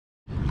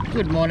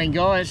Good morning,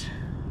 guys.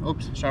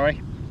 Oops,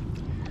 sorry.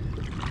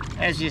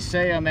 As you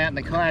see, I'm out in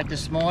the kayak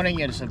this morning.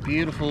 It's a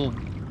beautiful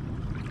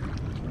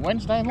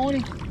Wednesday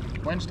morning?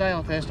 Wednesday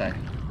or Thursday?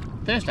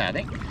 Thursday, I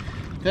think.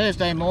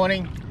 Thursday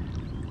morning.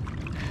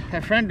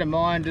 A friend of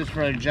mine, just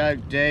for a joke,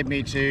 dared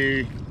me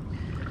to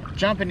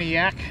jump in the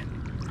yak,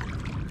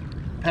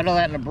 paddle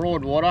out in the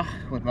Broadwater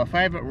with my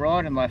favourite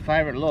rod and my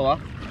favourite lure,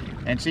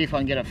 and see if I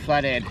can get a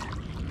flathead.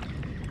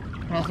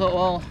 And I thought,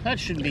 well, that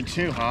shouldn't be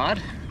too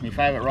hard. My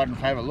favourite rod and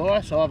favourite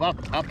lure, so I've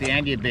upped the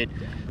ante a bit.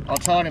 I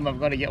told him I've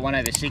got to get one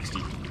over 60.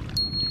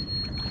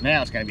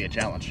 Now it's going to be a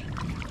challenge.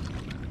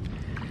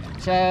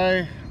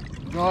 So,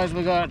 guys,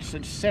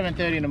 it's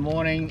 7:30 in the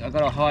morning. I've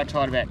got a high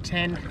tide about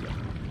 10.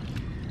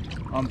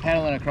 I'm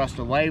paddling across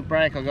the wave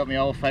break. I've got my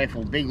old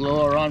faithful big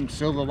lure on,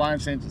 silver one,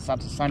 since it's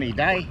such a sunny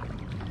day.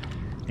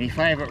 My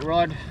favourite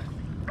rod.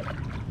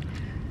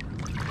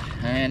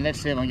 And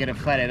let's see if I can get a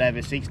flathead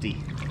over 60.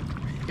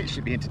 It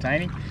should be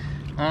entertaining.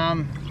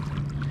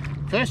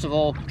 First of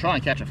all, try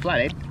and catch a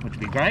flathead, which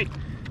would be great,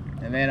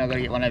 and then I've got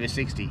to get one over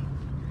 60.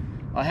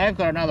 I have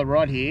got another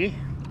rod here,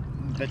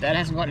 but that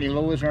hasn't got any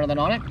lures or anything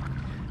on it.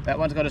 That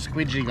one's got a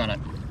squid jig on it.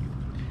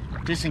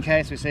 Just in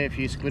case we see a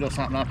few squid or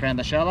something up around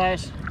the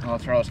shallows, I'll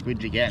throw a squid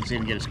jig out and see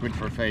if we can get a squid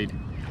for a feed.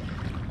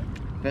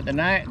 But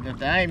the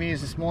aim is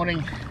this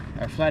morning,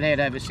 a flathead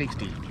over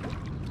 60.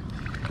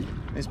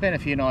 There's been a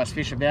few nice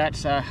fish about,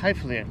 so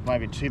hopefully it won't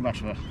be too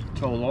much of a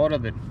tall order,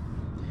 but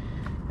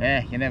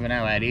yeah, you never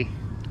know out here.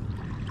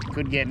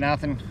 Could get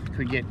nothing,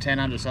 could get 10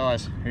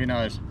 undersize, who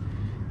knows.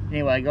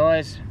 Anyway,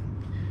 guys,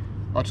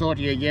 I'll talk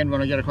to you again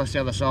when I get across the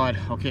other side.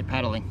 I'll keep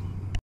paddling.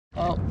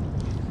 Oh,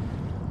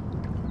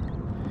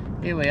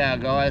 here we are,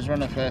 guys. We're on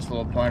the first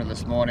little point of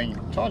this morning.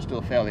 Tide's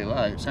still fairly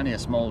low. It's only a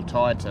small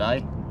tide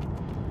today.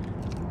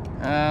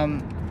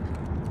 On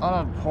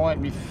a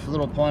point,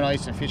 little point I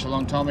used to fish a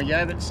long time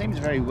ago, but it seems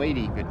very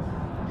weedy. But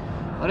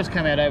I'll just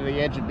come out over the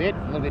edge a bit,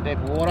 a little bit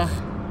deeper water,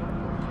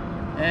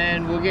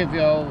 and we'll give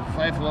the old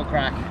faithful a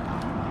crack.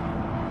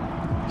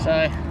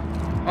 So,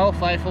 old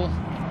faithful,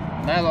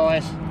 no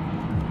lies,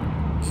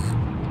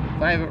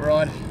 favourite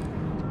rod,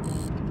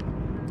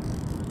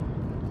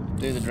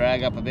 do the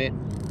drag up a bit.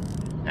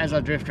 As I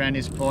drift around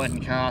this point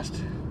and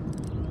cast,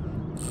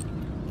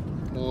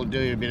 we'll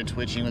do a bit of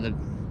twitching with a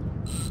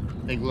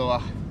big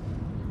lure.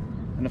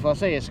 And if I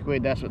see a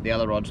squid, that's what the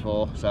other rod's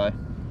for, so.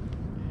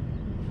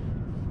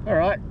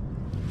 Alright,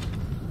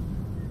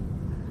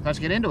 let's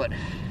get into it.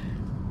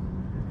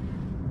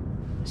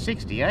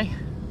 60, eh?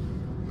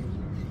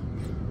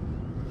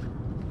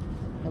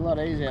 A lot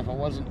easier if I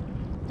wasn't,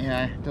 you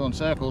know, doing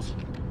circles.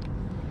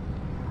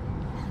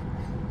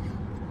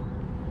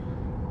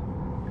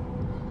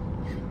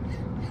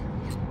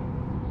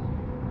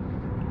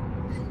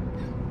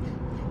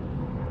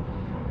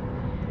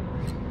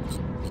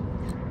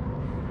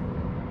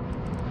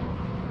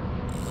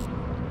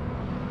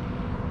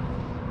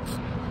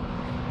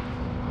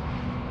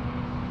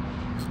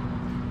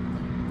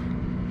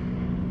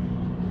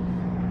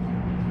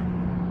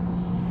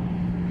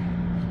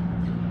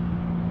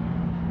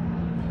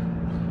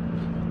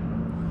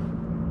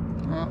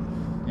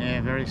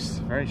 Yeah,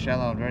 very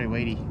shallow and very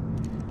weedy.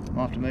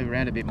 Might have to move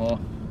around a bit more.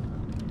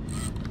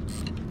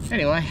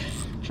 Anyway,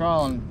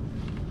 trial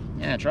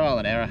and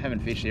error.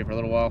 Haven't fished here for a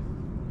little while.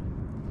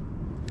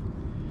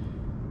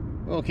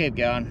 We'll keep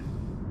going.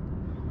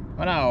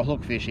 I know I'll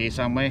hook fish here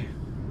somewhere.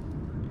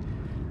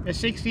 There's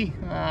 60.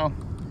 Oh,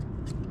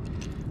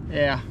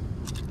 yeah.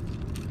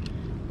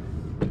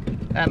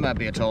 That might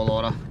be a tall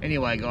order.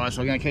 Anyway, guys,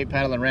 so we're going to keep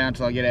paddling around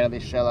until I get out of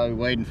this shallow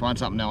weed and find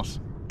something else.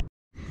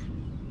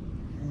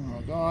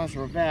 Guys,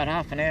 we're about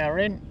half an hour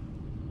in,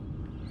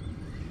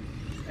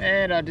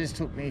 and I just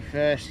took me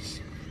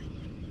first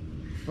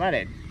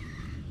flathead.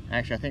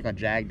 Actually, I think I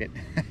jagged it.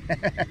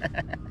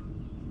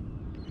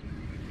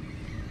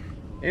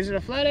 Is it a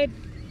flathead?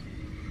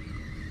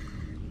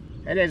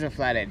 It is a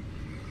flathead.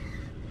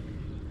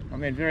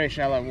 I'm in very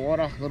shallow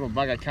water. Little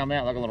bugger come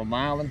out like a little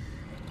marlin.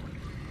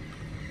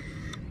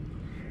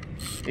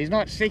 He's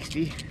not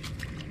 60,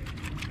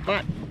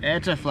 but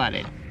it's a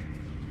flathead.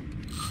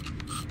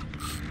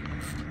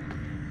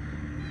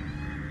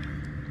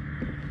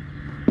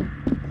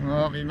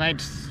 Well, my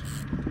mate's,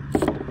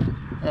 look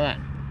at that,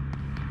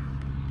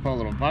 poor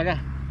little bugger,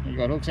 he's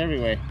got hooks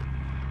everywhere.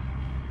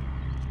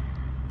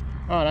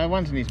 Oh no,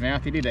 one's in his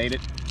mouth, he did eat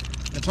it.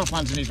 The top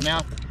one's in his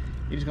mouth,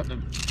 he just got the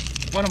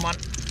bottom one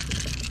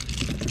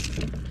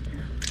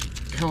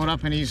caught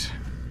up in his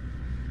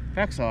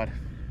backside.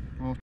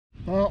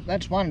 Well,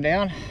 that's one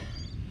down.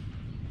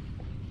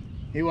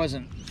 He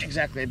wasn't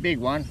exactly a big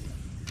one,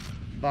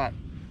 but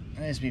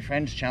there's my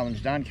friend's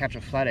challenge done, catch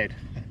a flathead.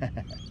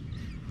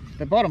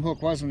 The bottom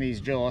hook was in his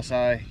jaw,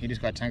 so he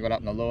just got tangled up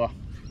in the lure.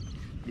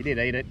 He did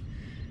eat it.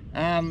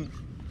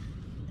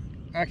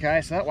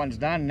 Okay, so that one's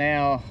done.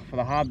 Now for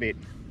the hard bit,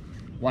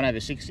 1 over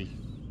 60.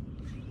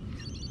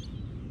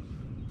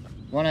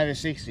 1 over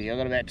 60. I've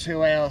got about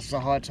 2 hours to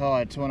high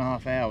tide,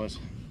 2.5 hours.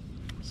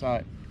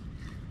 So,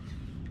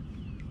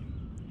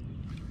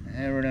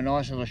 and we're in a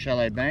nice little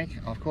shallow bank.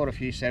 I've caught a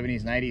few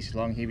 70s and 80s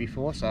along here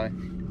before, so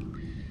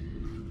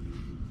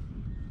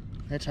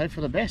let's hope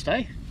for the best,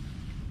 eh?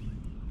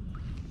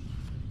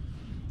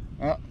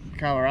 Oh,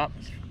 cover up.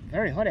 It's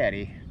very hot out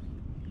here.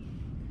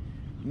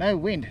 No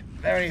wind,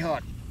 very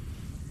hot.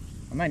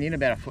 I'm only in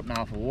about 1.5 foot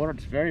of water.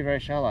 It's very,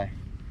 very shallow.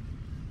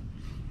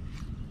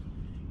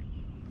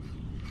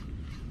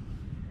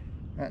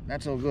 But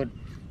that's all good.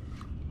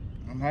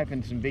 I'm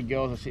hoping some big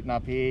girls are sitting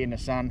up here in the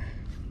sun.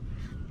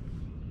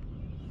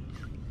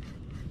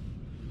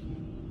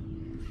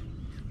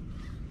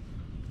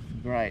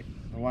 Great.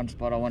 The one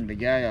spot I wanted to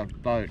go, a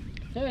boat.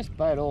 First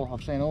boat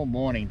I've seen all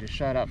morning, just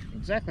showed up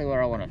exactly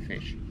where I want to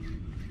fish.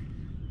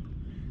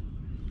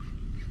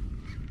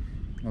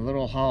 A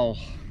little hole.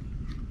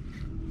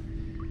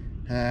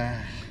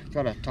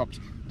 Gotta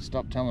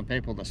stop telling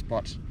people the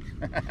spots.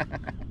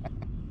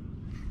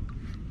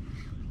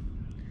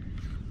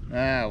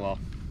 Ah well,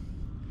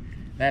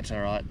 that's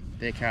alright.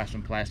 They're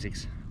casting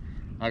plastics.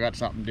 I got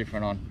something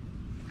different on.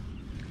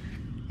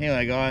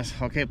 Anyway guys,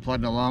 I'll keep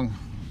plodding along.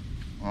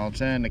 I'll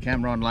turn the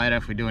camera on later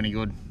if we do any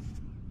good.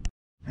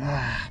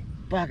 Ah,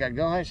 bugger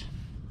guys.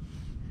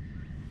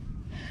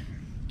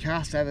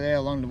 Cast over there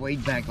along the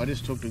weed bank. I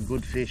just took a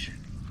good fish.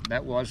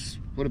 That would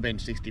have been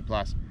 60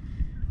 plus.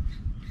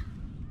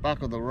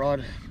 Buckled the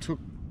rod, took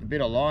a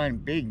bit of line,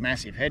 big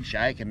massive head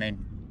shake, and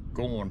then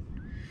gone.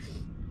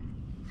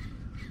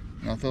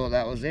 And I thought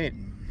that was it.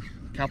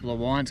 Couple of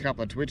winds,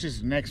 couple of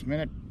twitches, next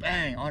minute,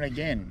 bang, on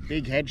again.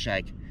 Big head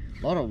shake,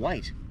 a lot of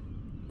weight,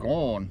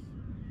 gone.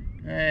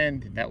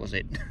 And that was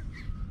it.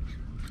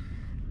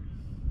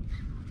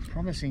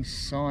 Promising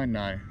sign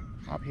though,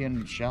 up here in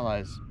the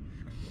shallows.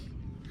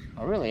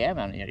 I really am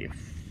only at a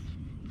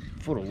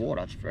foot of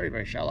water. It's very,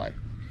 very shallow.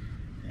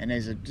 And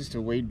there's just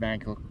a weed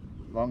bank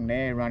along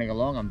there running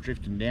along. I'm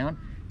drifting down,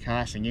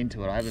 casting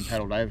into it. I haven't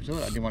paddled over to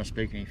it. I didn't want to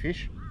spook any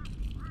fish.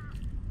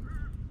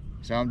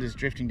 So I'm just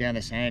drifting down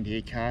the sand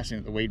here, casting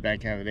at the weed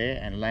bank over there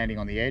and landing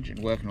on the edge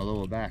and working a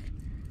lure back.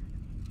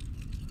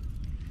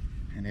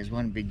 And there's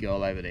one big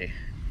girl over there.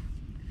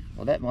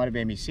 Well, that might have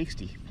been me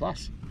 60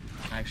 plus.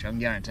 Actually, I can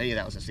guarantee you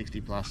that was a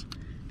 60 plus.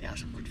 That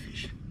was a good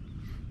fish.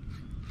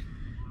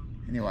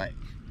 Anyway,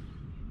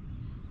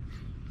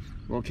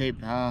 we'll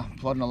keep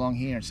plodding along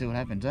here and see what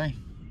happens, eh?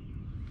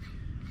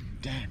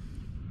 Damn.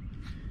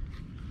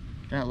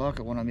 Don't like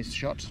it when I miss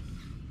shots.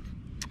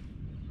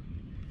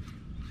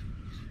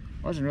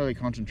 Wasn't really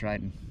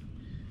concentrating.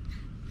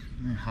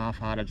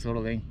 Half-hearted sort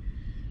of thing.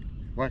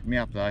 Woke me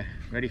up though.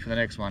 Ready for the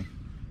next one.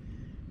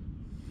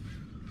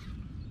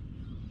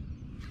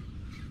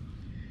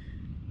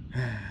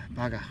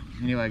 Bugger.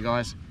 Anyway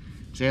guys,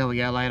 see how we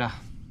go later.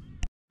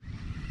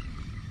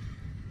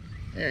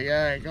 There you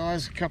go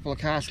guys, a couple of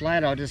casts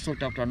later I just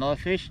looked up to another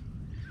fish.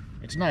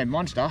 It's no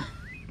monster,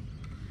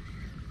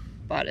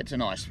 but it's a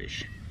nice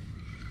fish.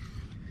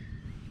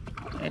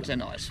 It's a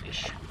nice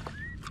fish.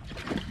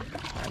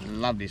 I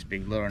love this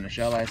big lure in the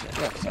shallows, it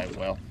works so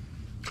well.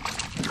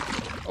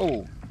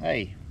 Oh,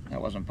 hey, that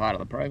wasn't part of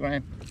the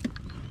program.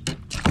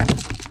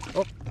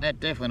 Oh, that's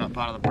definitely not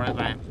part of the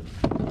program.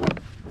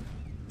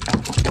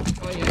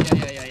 Oh yeah.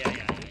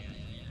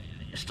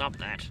 Stop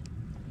that,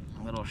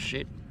 little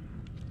shit.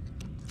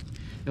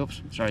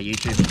 Oops, sorry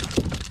YouTube.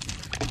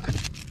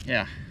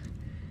 Yeah,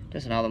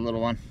 just another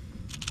little one.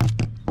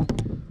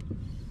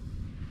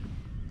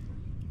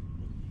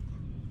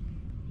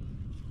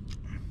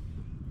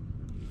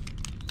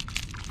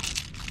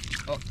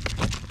 Oh.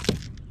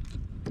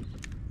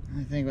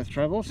 I think with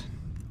trebles,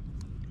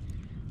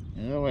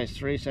 there's always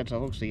 3 sets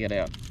of hooks to get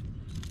out.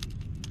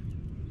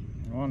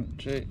 1,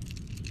 2.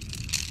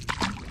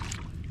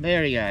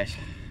 There he goes.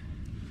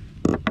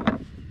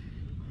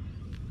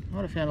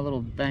 Might have found a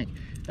little bank.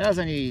 That was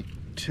only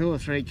 2 or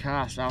 3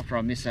 casts after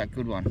I missed that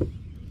good one,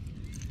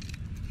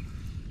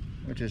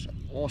 which is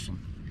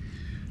awesome.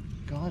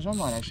 Guys, I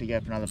might actually go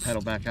for another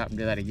paddle back up and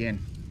do that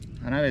again.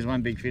 I know there's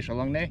one big fish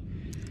along there,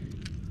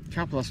 a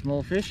couple of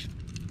small fish,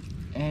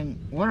 and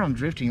where I'm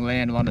drifting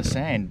land on the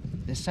sand,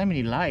 there's so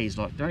many lays,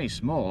 like they're only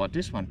small, like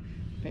this one,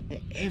 but they're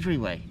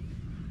everywhere.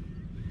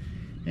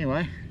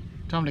 Anyway,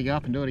 time to go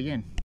up and do it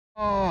again.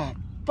 Oh,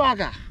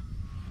 bugger!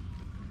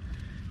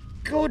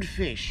 Good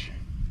fish.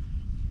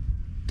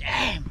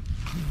 Damn!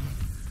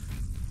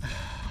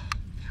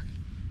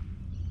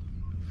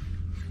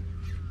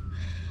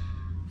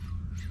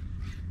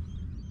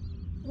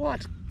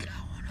 What's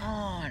going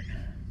on?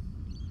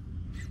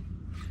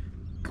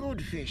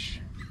 Good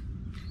fish.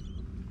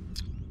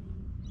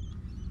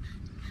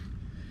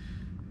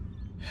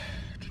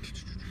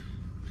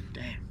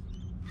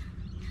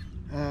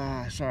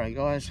 Damn. Sorry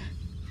guys.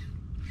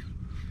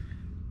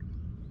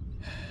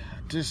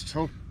 Just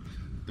took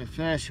the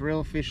first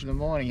real fish of the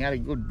morning. Had a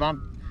good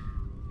bump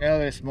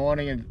earlier this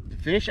morning, and the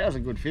fish, that was a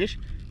good fish,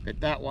 but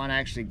that one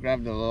actually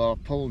grabbed a little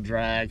pull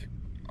drag.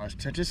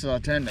 Just as I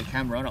turned the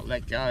camera on, it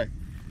let go.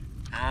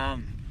 That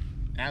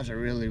was a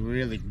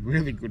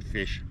really good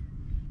fish.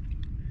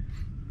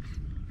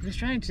 The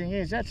strange thing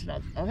is,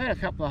 I've had a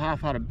couple of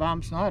half-hearted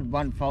bumps, and I had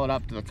one followed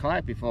up to the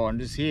kayak before, and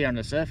just here on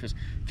the surface,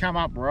 come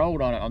up,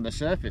 rolled on it on the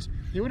surface.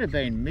 He would have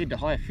been mid to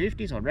high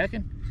 50s, I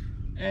reckon,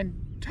 and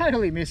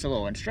totally missed the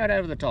lure and straight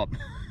over the top.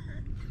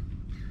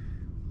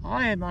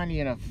 I am only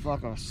in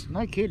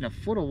no kidding, a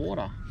foot of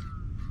water.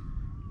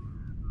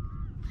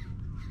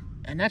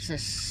 And that's the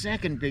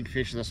second big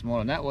fish this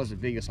morning. That was the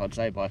biggest, I'd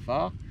say, by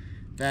far.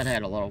 That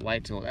had a lot of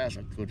weight to it. That was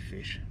a good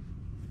fish.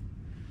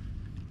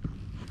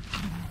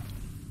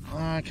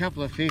 A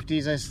couple of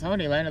 50s. There's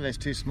only landed those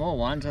two small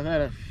ones. I've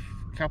had a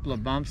couple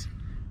of bumps.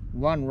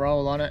 One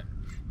roll on it.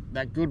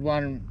 That good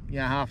one, you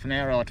know, half an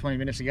hour or 20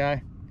 minutes ago.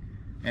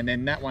 And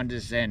then that one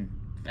just then.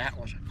 That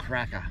was a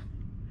cracker.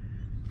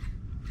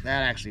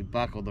 That actually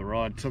buckled the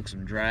rod, took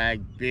some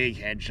drag, big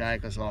head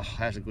shake. I was like, oh,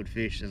 that's a good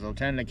fish. As I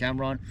turned the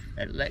camera on,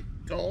 it let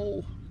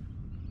go.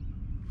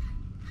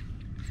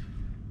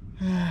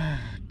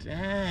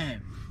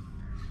 Damn.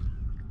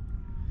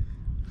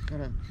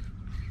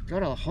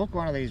 Gotta hook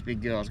one of these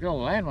big girls. Gotta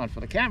land one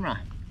for the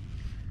camera.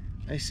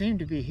 They seem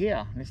to be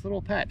here in this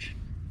little patch.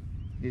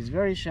 It's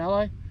very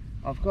shallow.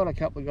 I've got a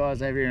couple of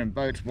guys over here in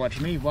boats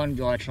watching me. One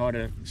guy tried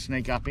to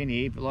sneak up in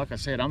here, but like I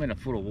said, I'm in a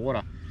foot of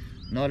water.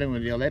 Not even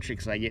with the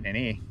electrics they get in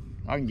here.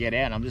 I can get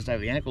out and I'm just over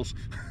the ankles.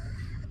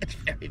 It's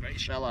very, very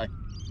shallow.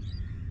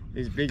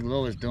 This big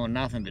lure's doing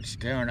nothing but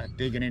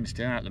digging in,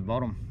 staring at the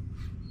bottom.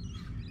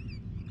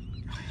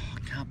 Oh, I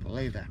can't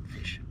believe that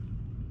fish.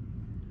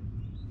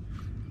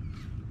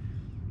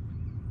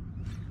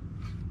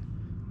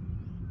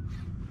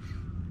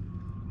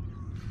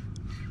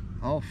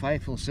 Old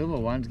faithful silver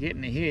one's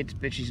getting the hits,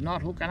 but she's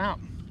not hooking up.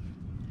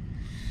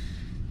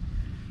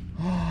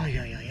 Oh,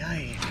 yeah.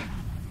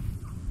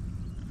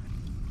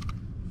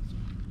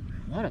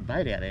 A lot of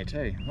bait out there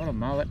too. A lot of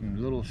mullet and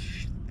little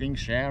things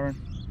showering.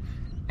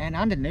 And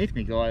underneath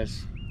me,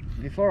 guys,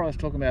 before I was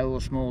talking about little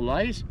small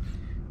lays,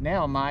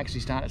 now I'm actually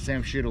starting to see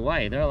them shoot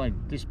away. They're like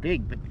this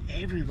big, but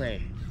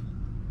everywhere.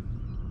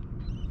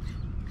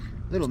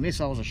 Little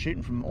missiles are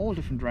shooting from all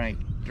different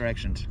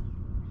directions.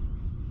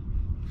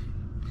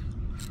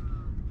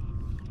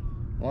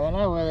 Well, I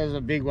know where there's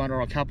a big one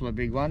or a couple of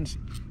big ones,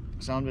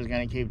 so I'm just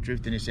going to keep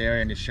drifting this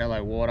area in this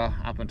shallow water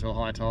up until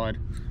high tide.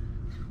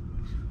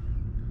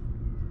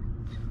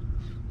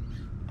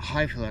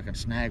 Hopefully I can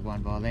snag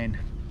one by then.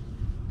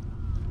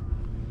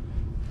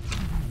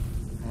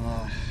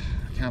 Oh, I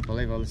can't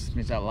believe I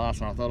missed that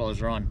last one. I thought I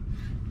was right.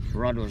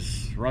 Rod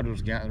was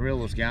going, reel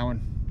was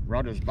going,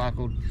 rod was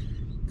buckled.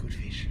 Good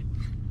fish.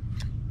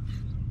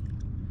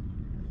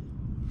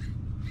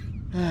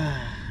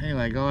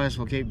 Anyway, guys,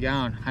 we'll keep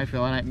going.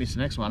 Hopefully I don't miss the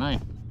next one, eh?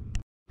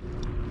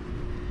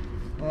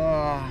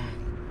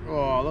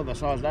 Oh, look at the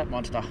size of that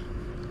monster.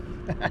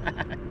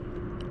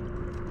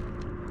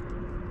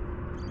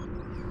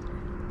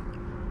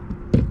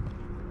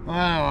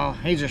 Well,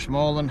 he's a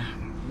small one.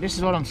 This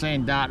is what I'm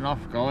seeing darting off,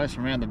 guys,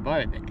 from around the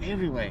boat. They're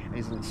everywhere.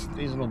 These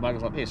little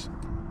buggers like this.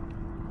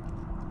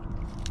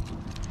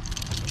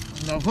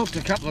 And I've hooked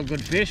a couple of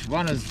good fish.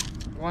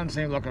 One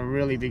seemed like a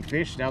really big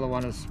fish. The other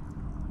one is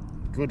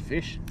good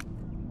fish.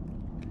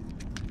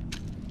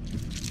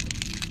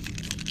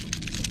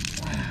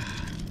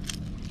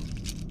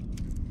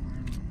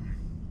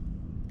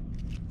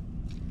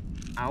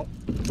 Ow.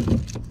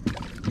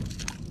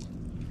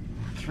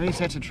 3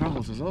 sets of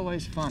troubles is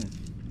always fun.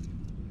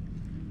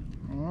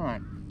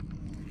 Alright.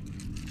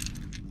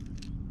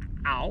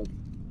 Ow.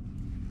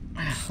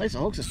 At least the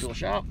hooks are still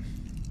sharp.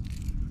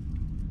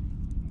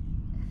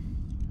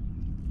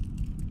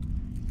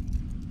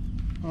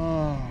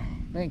 Oh,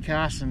 been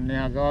casting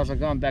now, guys. I've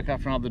gone back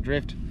up from up the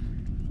drift.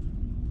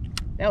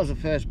 That was the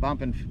first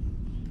bump and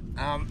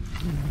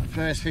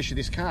first fish of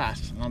this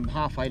cast. I'm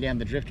halfway down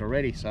the drift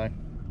already, so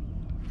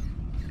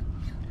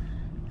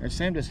it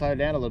seemed to slow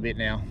down a little bit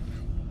now.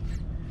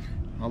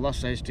 I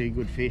lost those 2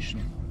 good fish.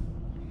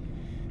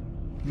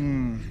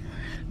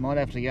 Might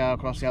have to go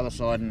across the other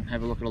side and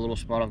have a look at a little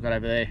spot I've got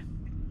over there.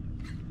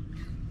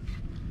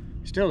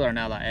 Still got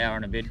another hour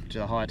and a bit to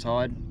the high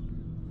tide.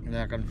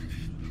 I can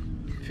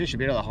fish a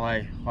bit of the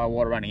high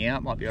water running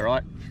out, might be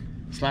alright.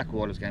 Slack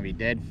water's going to be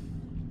dead.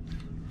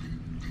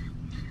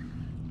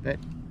 But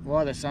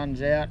while the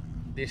sun's out,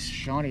 this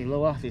shiny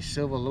lure, this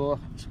silver lure,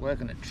 it's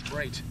working a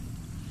treat.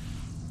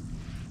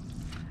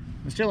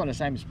 I'm still in the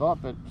same spot,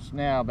 but it's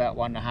now about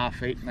 1.5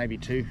 feet, maybe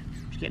 2.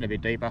 It's getting a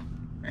bit deeper.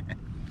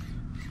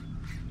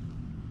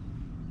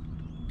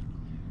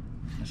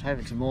 I was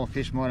hoping some more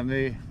fish might have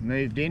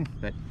moved in,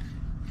 but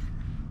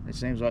it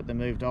seems like they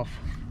moved off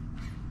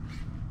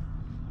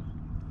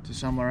to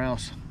somewhere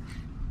else.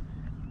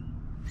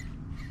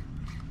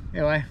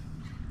 Anyway,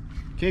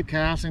 keep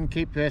casting,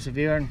 keep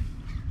persevering.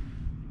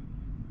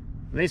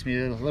 At least me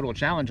a little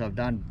challenge I've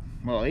done,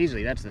 well,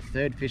 easily. That's the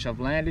 3rd fish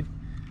I've landed.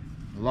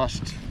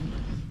 Lost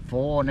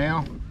 4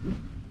 now,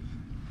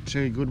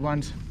 2 good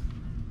ones.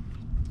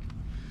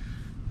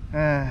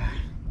 Better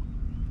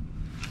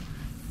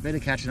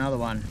catch another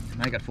one,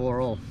 make it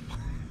 4 all.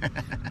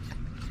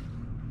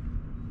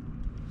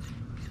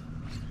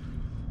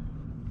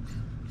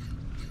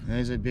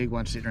 There's a big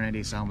one sitting around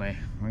here somewhere.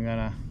 I'm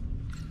gonna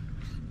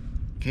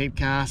keep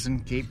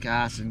casting, keep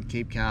casting,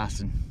 keep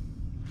casting.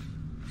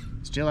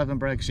 Still haven't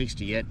broke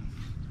 60 yet.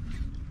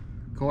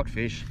 Caught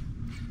fish.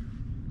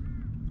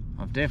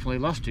 I've definitely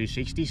lost 2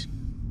 60s.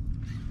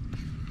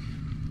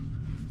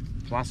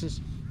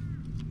 Pluses.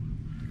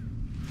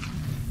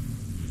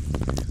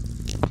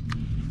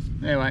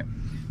 Anyway,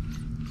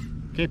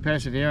 keep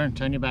persevering,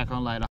 turn your back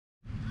on later.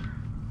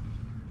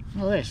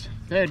 Look at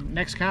this,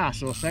 next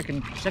cast, or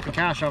second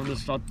cast of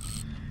this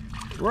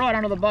right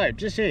under the boat,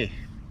 just here.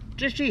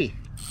 Just here.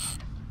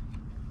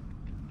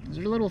 These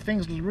little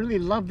things really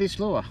love this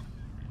lure.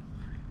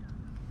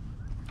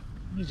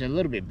 These are a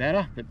little bit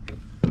better, but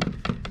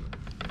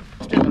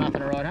still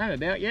nothing to write home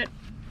about yet.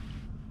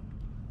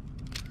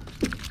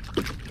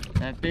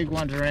 That big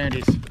one's around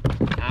his,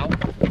 ow,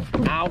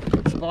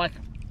 spike,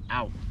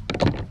 ow,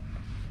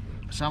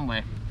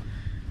 somewhere.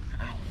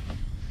 Ow.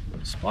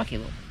 Spiky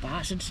little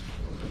bastards.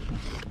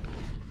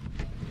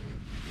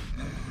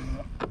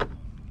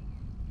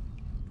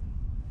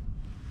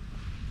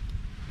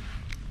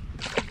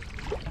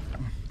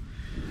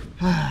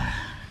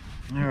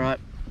 Alright,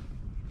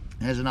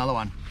 there's another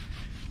one.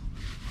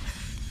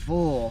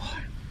 4.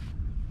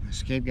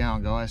 Let's keep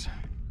going, guys.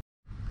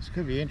 This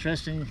could be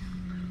interesting.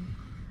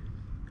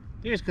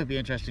 This could be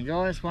interesting,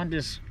 guys. One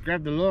just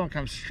grabbed the lure and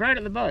comes straight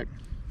at the boat.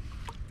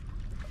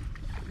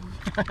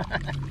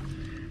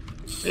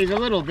 He's a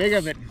little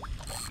bigger, but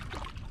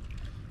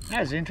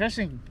that's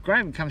interesting.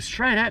 Grab and comes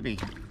straight at me.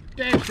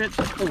 Damn shit.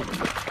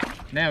 Oh,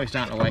 now he's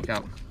starting to wake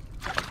up.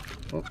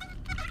 Oh.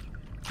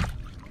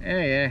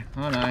 Yeah,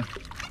 I know.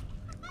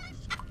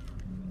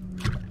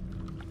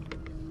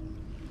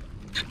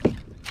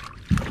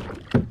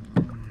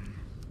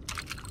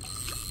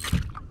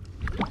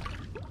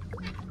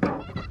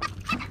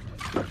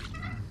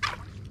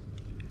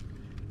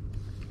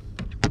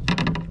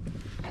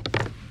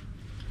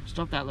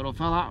 Stop that little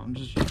fella and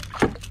just,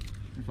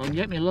 if I can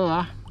get me lure.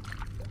 I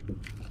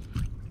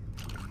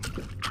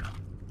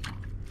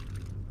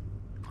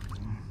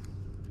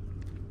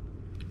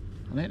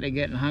think they're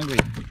getting hungry.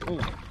 Oh.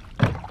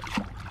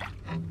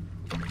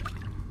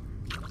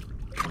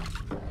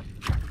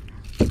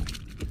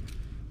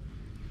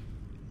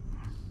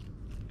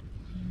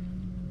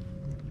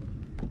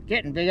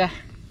 Getting bigger.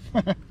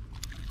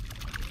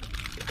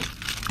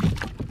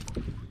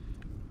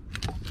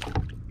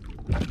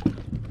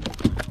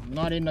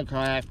 Not in the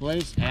kayak,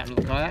 please. Out of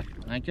the kayak.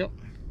 Thank you.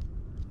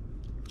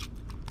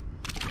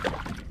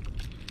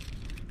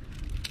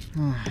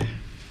 That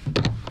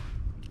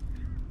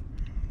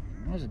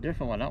was a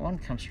different one. That one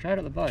comes straight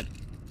at the boat.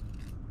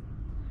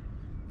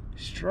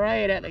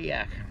 Straight at the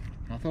yak.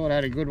 I thought I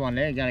had a good one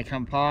there. Going to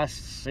come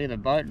past, see the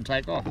boat and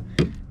take off.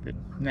 But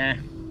nah.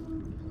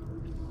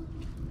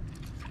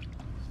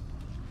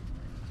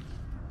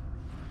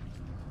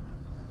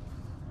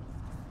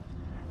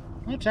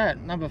 What's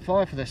that? Number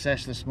 5 for the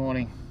sesh this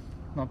morning.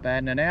 Not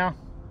bad in an hour.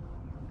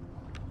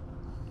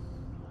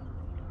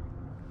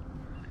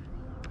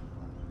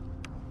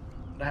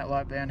 That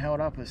light band held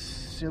up with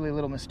silly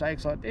little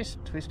mistakes like this,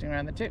 twisting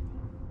around the tip.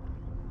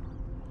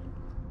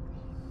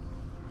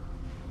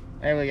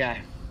 There we go.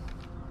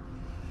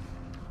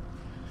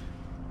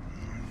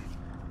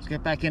 Let's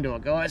get back into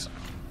it, guys.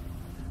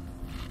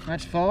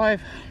 That's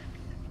 5.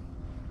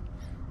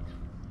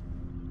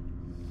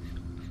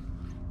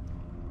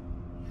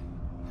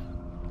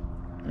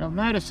 And I've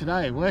noticed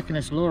today, working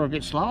this lure a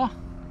bit slower,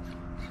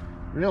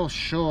 real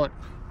short,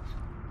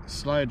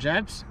 slow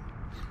jabs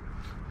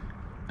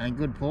and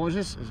good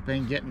pauses has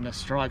been getting the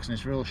strikes in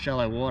this real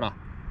shallow water.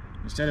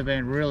 Instead of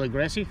being real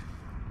aggressive,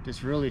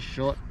 just really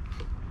short.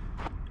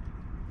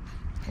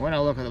 When I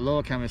look at the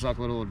lure come, it's like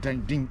a little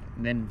ding ding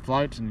and then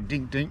floats and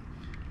ding ding.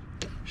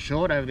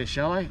 Short over the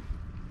shallow,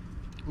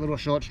 little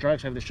short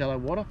strokes over the shallow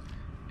water.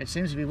 It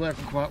seems to be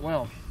working quite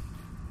well.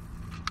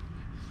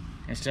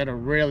 Instead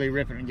of really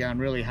ripping and going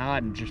really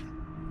hard and just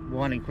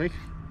winding quick,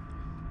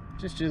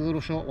 just do little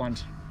short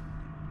ones.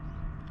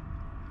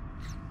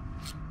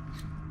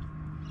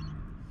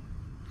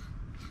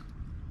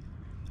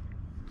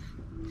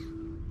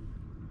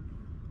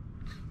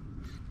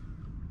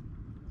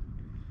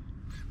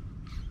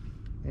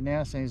 There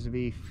now seems to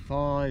be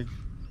five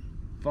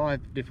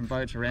different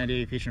boats around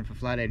here fishing for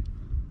flathead.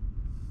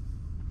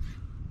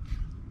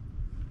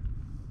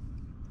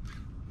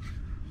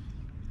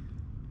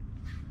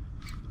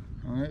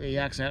 I think the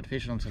yak's out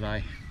fishing them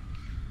today,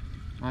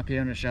 up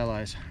here in the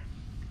shallows.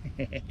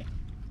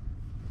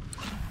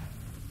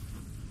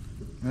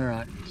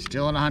 Alright,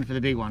 still on the hunt for the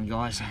big one,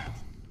 guys.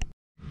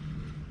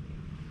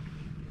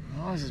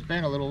 Oh, this has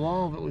been a little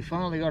while, but we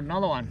finally got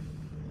another one.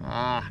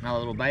 Ah, another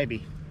little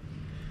baby.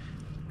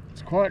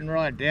 It's quieting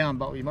right down,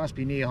 but we must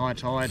be near high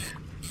tide.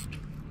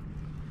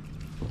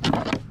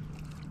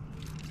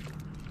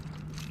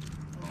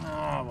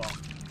 Oh well.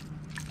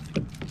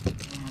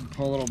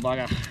 Poor little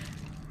bugger.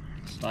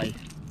 Stay.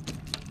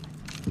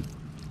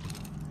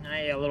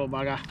 Hey, you little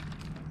bugger.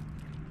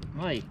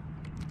 Hey,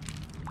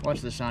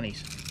 watch the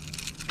sunnies.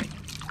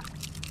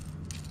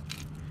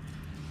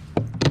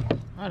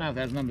 I don't know if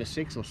that's number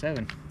 6 or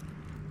 7.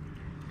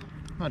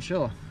 Not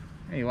sure.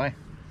 Anyway,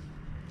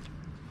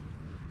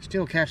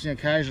 still catching the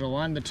occasional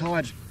one. The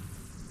tide's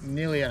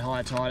nearly at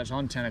high tide. It's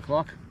on 10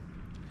 o'clock.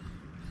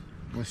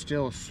 We're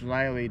still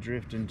slowly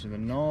drifting to the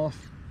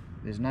north.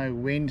 There's no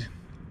wind.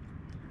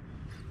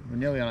 We're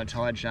nearly on a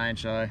tide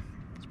change, so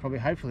it's probably,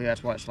 hopefully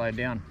that's why it slowed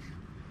down.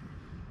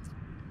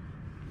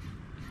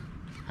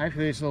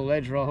 hopefully this little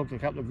ledge where I hooked a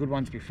couple of good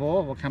ones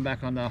before will come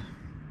back on the,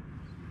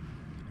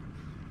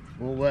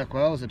 will work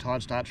well as the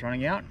tide starts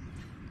running out.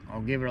 I'll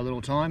give it a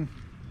little time,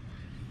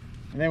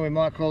 and then we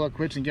might call it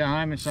quits and go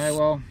home and say,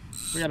 well,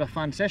 we had a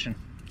fun session.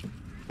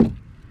 We've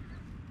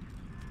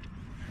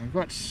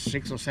got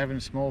 6 or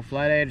 7 small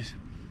flatheads,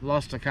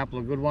 lost a couple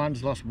of good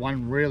ones, lost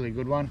one really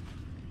good one.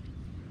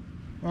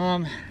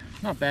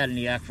 Not bad in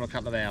the yak for a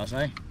couple of hours,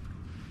 eh?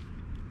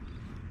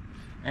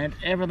 And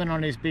everything on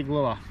this big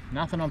lure,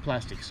 nothing on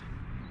plastics.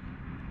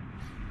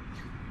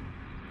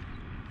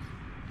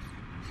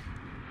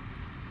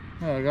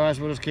 Well guys,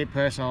 we'll just keep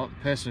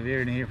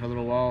persevering here for a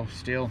little while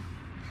still.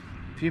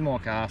 A few more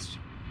casts.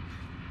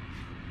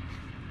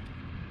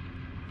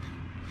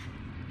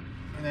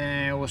 And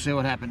then we'll see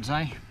what happens,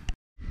 eh?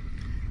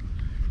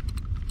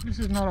 This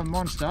is not a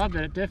monster,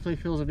 but it definitely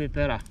feels a bit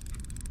better.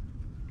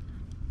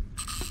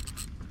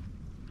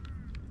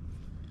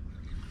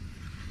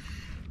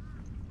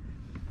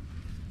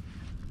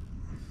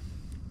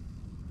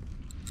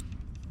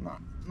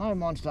 No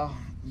monster,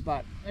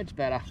 but it's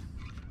better.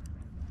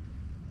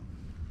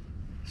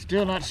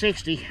 Still not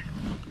 60.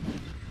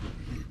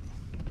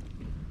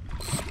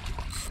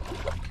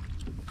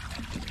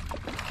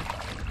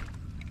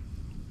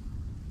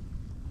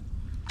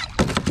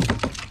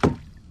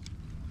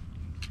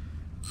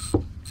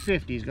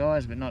 '50s,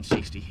 guys, but not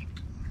 60.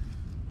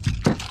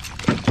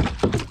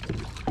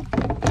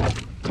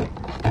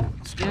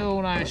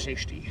 Still no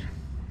 60.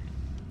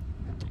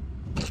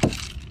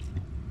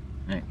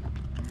 Hey, a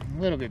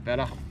little bit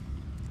better.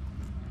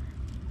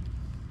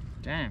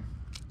 Damn.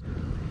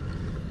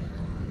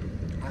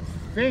 I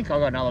think I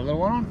got another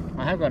little one on.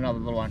 I have got another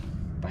little one.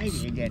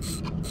 Baby again.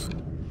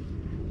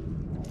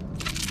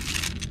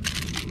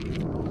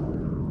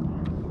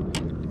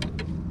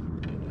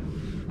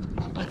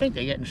 I think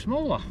they're getting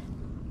smaller.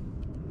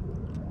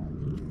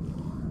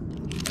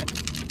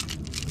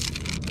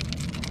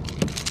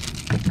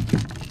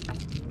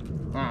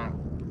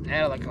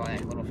 Out of the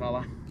kayak, little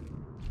fella.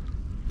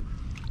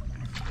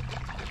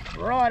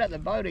 Right at the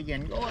boat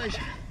again, guys.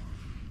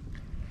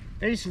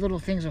 These little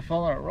things are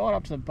following it right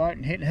up to the boat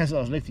and hitting as I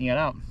was lifting it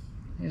up.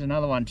 Here's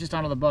another one just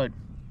under the boat.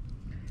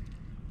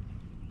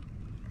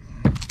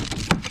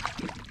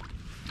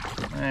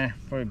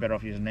 Probably better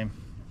off using them.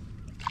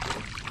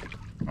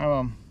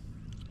 Oh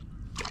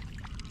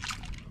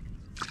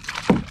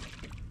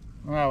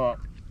well.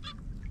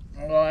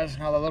 Guys,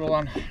 another little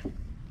one.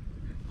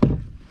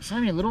 So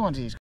many little ones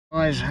here.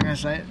 Guys, I'm going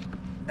to say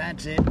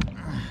that's it.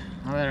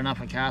 I've had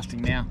enough of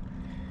casting now.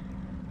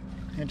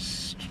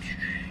 It's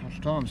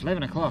time, it's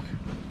 11 o'clock.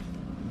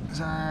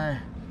 So,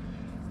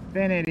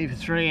 been out here for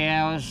 3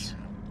 hours.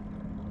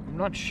 I'm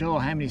not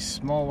sure how many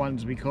small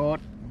ones we caught,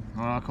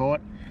 or I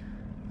caught.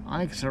 I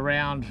think it's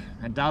around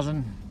a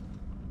dozen.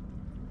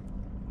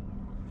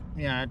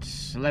 Yeah,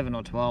 it's 11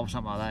 or 12,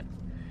 something like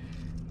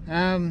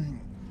that.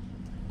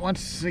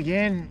 Once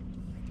again,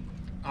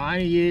 I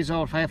only use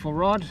Old Faithful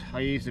rod.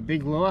 I use the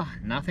big lure,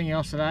 nothing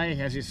else today.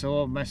 As you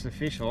saw, most of the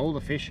fish, or all the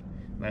fish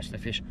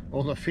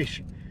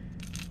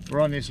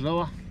were on this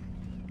lure.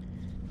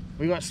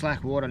 We got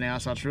slack water now,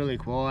 so it's really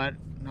quiet.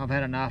 I've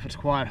had enough. It's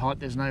quite hot,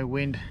 there's no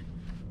wind.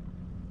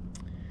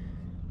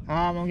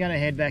 I'm going to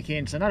head back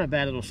in. So not a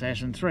bad little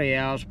session. 3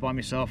 hours by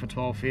myself for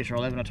 12 fish, or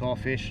 11 or 12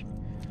 fish.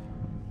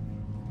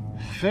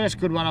 First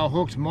good one I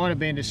hooked might have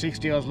been the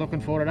 60 I was looking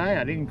for today.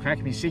 I didn't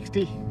crack me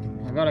 60.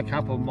 I got a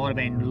couple, might have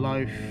been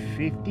low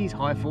 50s,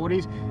 high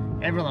 40s.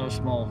 Everything was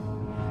small.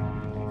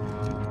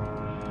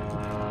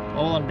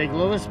 All on big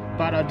lures,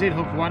 but I did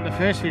hook one. The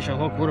first fish I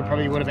hooked would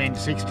have been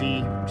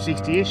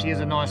 60-ish.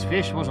 Here's a nice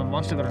fish, wasn't a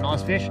monster, but a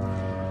nice fish.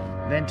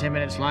 Then 10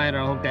 minutes later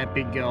I hooked that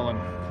big girl and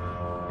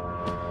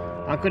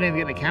I couldn't even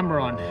get the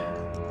camera on.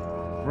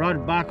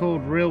 Rod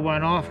buckled, reel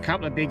went off,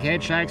 couple of big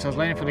head shakes. I was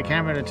waiting for the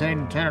camera to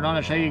turn it on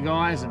and show you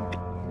guys, and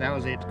that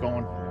was it,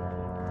 gone.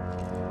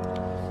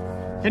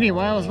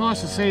 Anyway, it was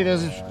nice to see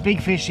there's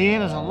big fish here.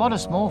 There's a lot of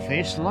small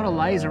fish, a lot of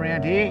lays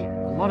around here,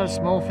 a lot of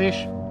small fish.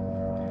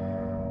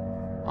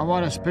 I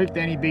might have spooked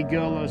any big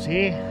girl that was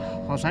here.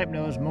 I was hoping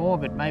there was more,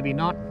 but maybe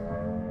not.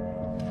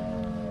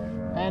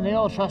 And the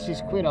old trusty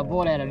squid, I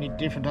bought out a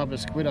different type of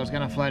squid. I was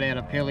going to float out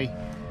a pilly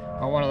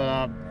on one of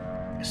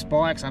the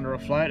spikes under a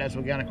float as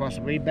we're going across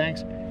the reed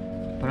banks,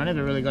 but I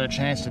never really got a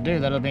chance to do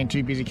that. I've been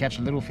too busy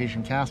catching little fish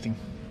and casting.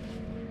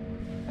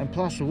 And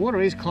plus the water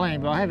is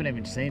clean, but I haven't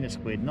even seen a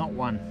squid, not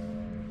one.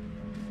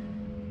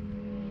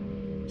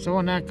 So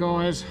on that,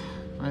 guys,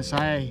 I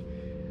say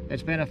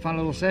it's been a fun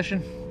little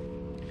session.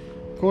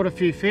 Caught a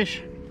few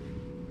fish.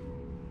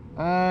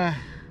 Gonna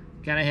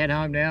head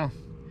home now,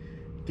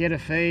 get a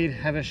feed,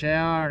 have a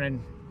shower,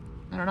 and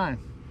I don't know,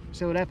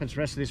 see what happens the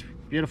rest of this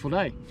beautiful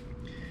day.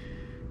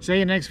 See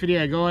you next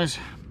video, guys.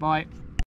 Bye.